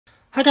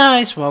Hi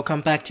guys,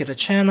 welcome back to the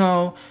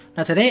channel.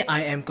 Now today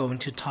I am going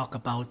to talk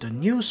about the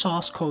new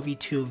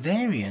SARS-CoV-2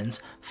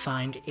 variants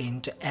found in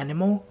the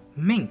animal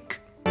mink.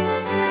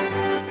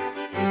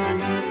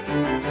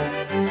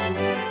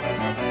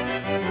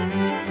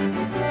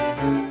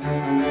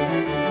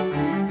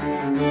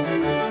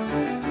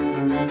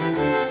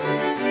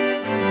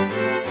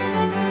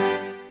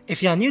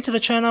 If you are new to the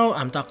channel,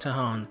 I'm Dr.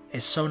 Han.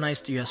 It's so nice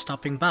that you are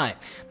stopping by.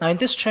 Now in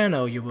this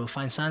channel, you will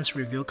find science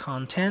review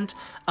content,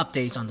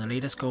 updates on the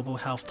latest global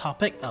health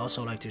topic. I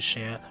also like to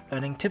share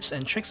learning tips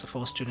and tricks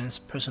for students'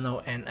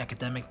 personal and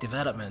academic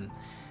development.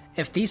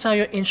 If these are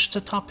your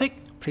interested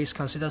topic, please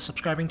consider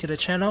subscribing to the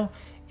channel.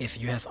 If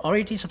you have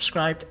already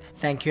subscribed,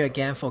 thank you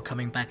again for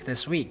coming back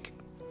this week.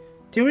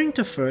 During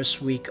the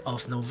first week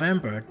of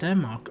November,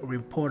 Denmark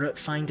reported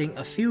finding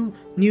a few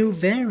new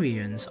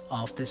variants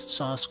of this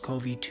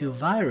SARS-CoV-2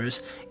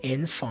 virus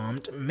in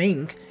farmed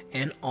mink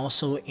and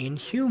also in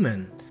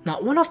human.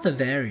 Now, one of the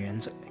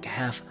variants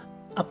have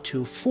up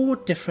to 4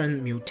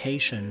 different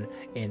mutations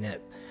in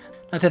it.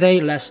 Now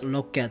today, let's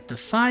look at the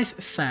 5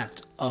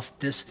 facts of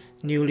this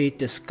newly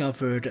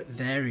discovered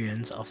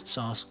variant of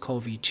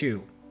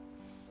SARS-CoV-2.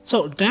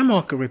 So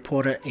Denmark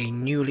reported a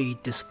newly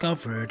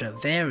discovered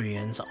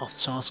variant of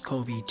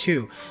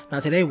SARS-CoV-2. Now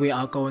today we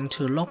are going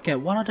to look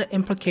at what are the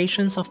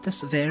implications of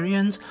this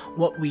variant,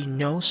 what we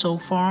know so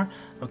far,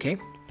 okay?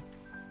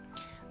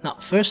 Now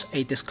first,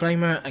 a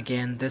disclaimer,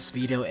 again this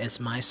video is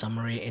my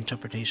summary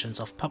interpretations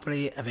of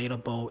publicly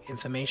available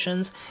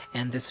information,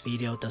 and this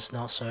video does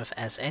not serve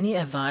as any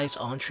advice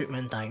on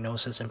treatment,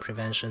 diagnosis and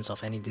prevention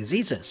of any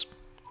diseases.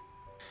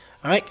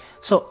 Alright,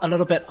 so a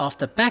little bit of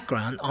the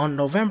background. On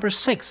November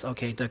 6th,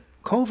 okay, the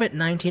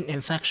COVID-19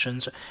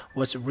 infections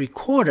was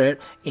recorded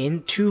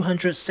in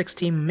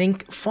 260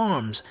 mink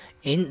farms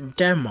in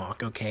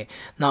Denmark, okay.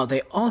 Now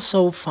they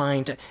also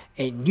find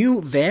a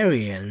new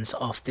variant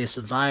of this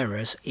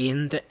virus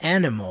in the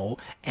animal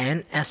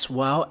and as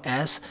well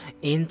as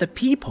in the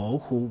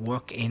people who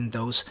work in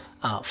those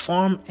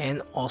farm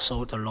and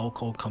also the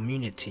local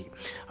community.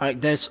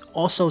 Alright, there's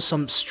also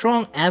some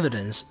strong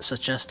evidence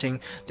suggesting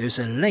there's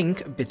a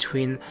link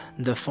between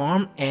the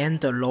farm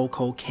and the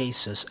local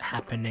cases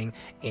happening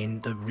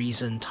in the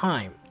recent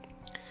time.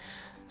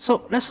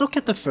 So let's look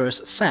at the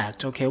first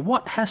fact, okay,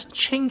 what has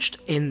changed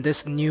in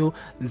this new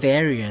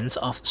variant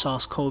of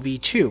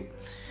SARS-CoV-2?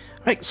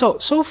 Right,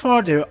 so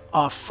far there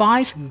are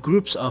 5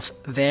 groups of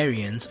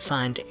variants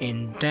found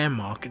in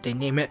Denmark. They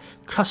name it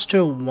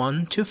cluster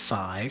 1 to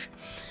 5.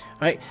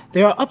 Right,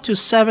 there are up to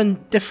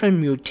 7 different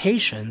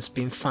mutations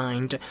being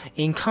found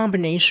in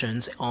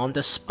combinations on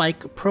the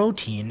spike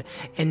protein,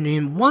 and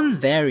in one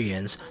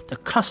variant, the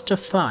cluster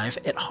 5,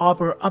 it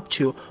harbors up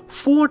to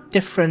 4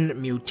 different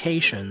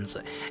mutations.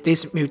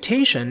 These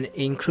mutations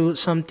include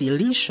some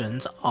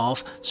deletions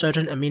of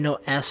certain amino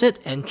acid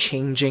and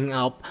changing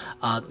up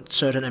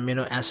certain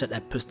amino acid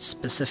at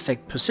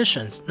specific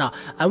positions. Now,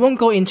 I won't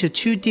go into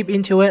too deep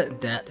into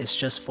it, that is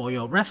just for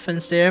your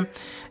reference there.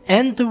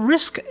 And the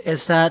risk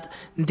is that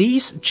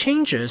these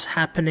changes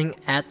happening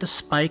at the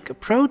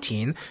spike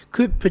protein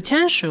could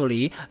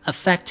potentially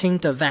affecting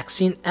the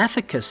vaccine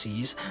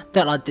efficacies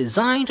that are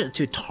designed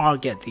to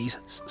target these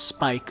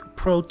spike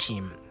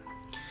protein.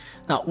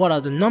 Now, what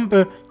are the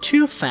number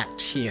 2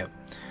 facts here?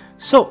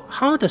 So,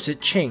 how does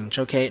it change?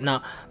 Okay,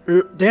 now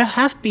there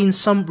have been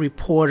some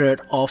reported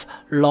of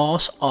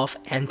loss of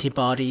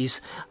antibodies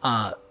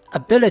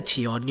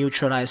ability or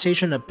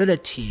neutralization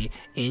ability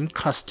in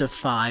cluster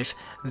 5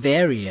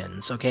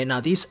 variants. Okay, now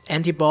these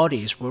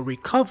antibodies were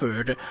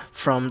recovered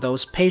from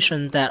those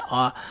patients that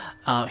are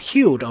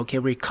healed, okay,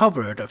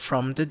 recovered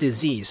from the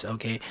disease.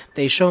 Okay,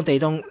 they show they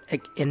don't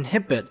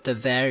inhibit the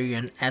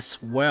variant as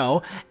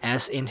well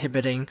as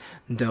inhibiting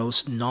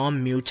those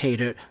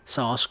non-mutated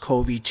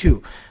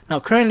SARS-CoV-2. Now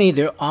currently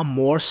there are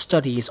more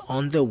studies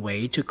on the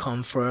way to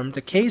confirm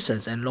the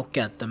cases and look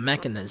at the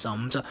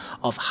mechanisms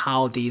of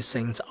how these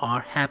things are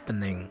happening.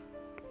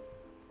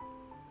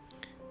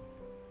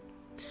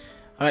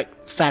 Alright,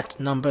 fact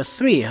number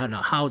 3,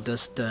 how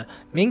does the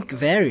mink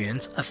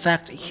variant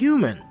affect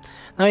human?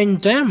 Now in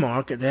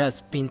Denmark, it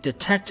has been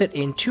detected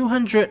in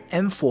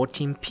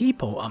 214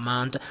 people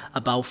among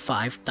about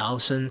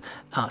 5,000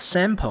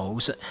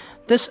 samples.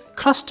 This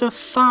cluster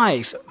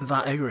 5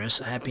 virus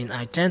had been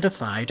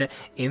identified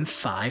in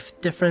 5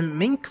 different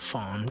mink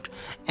farms,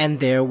 and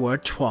there were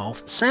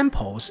 12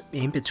 samples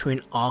in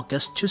between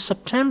August to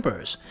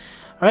September.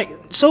 Right,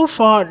 so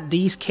far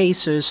these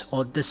cases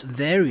or this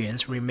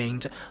variant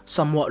remained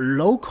somewhat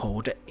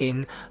local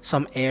in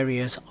some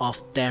areas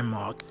of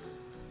Denmark.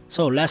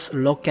 So let's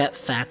look at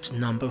fact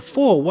number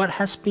 4. What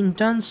has been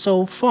done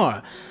so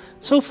far?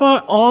 So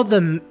far, all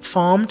the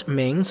farmed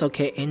minks,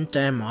 okay, in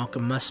Denmark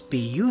must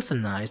be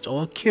euthanized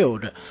or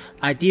killed.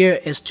 Idea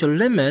is to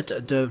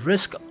limit the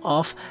risk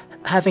of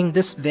having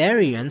this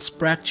variant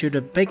spread to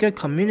the bigger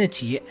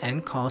community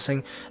and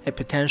causing a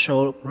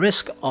potential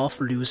risk of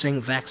losing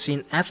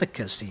vaccine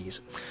efficacies.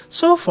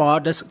 So far,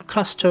 this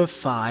cluster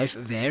 5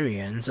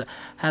 variants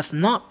have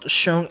not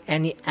shown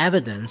any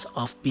evidence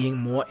of being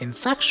more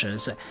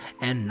infectious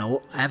and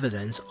no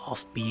evidence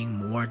of being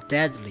more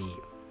deadly.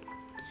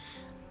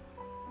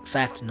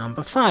 Fact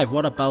number 5.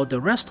 What about the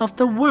rest of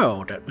the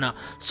world? Now,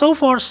 so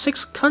far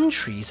 6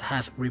 countries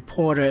have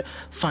reported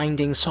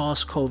finding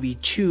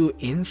SARS-CoV-2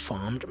 in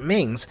farmed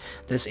minks,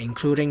 this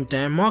including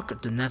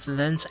Denmark, the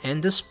Netherlands,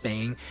 and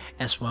Spain,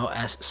 as well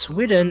as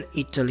Sweden,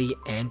 Italy,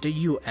 and the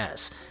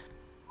US.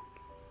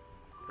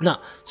 Now,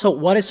 so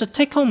what is the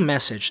take-home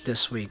message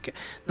this week?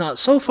 Now,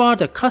 so far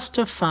the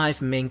cluster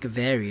 5 mink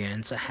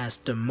variant has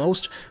the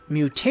most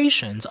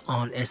mutations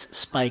on its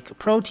spike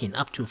protein,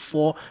 up to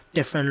 4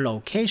 different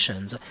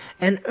locations,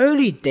 and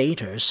early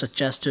data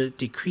suggested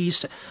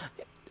decreased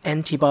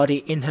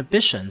antibody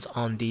inhibitions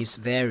on these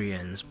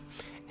variants.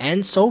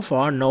 And so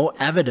far no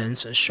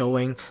evidence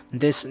showing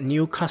this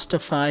new cluster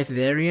 5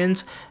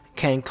 variant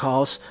can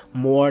cause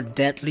more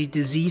deadly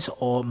disease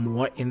or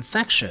more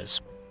infectious.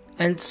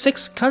 And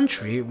 6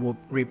 countries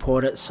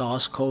reported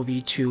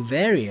SARS-CoV-2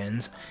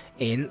 variants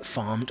in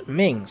farmed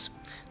minks.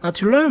 Now,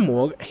 to learn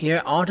more,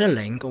 here are the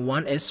links.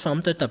 One is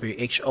from the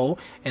WHO,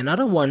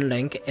 another one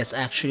link is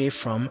actually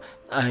from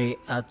a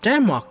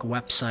Denmark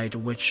website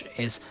which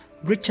is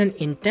written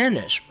in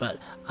Danish, but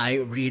I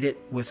read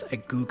it with a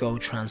Google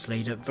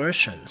translated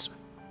versions.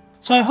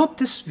 So I hope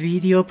this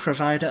video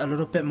provided a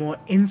little bit more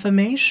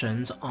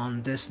information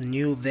on this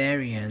new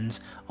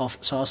variant of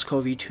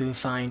SARS-CoV-2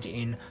 found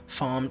in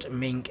farmed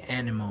mink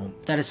animal.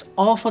 That is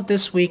all for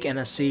this week, and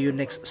I'll see you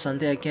next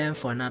Sunday again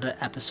for another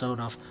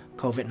episode of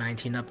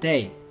COVID-19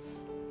 Update.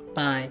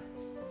 Bye.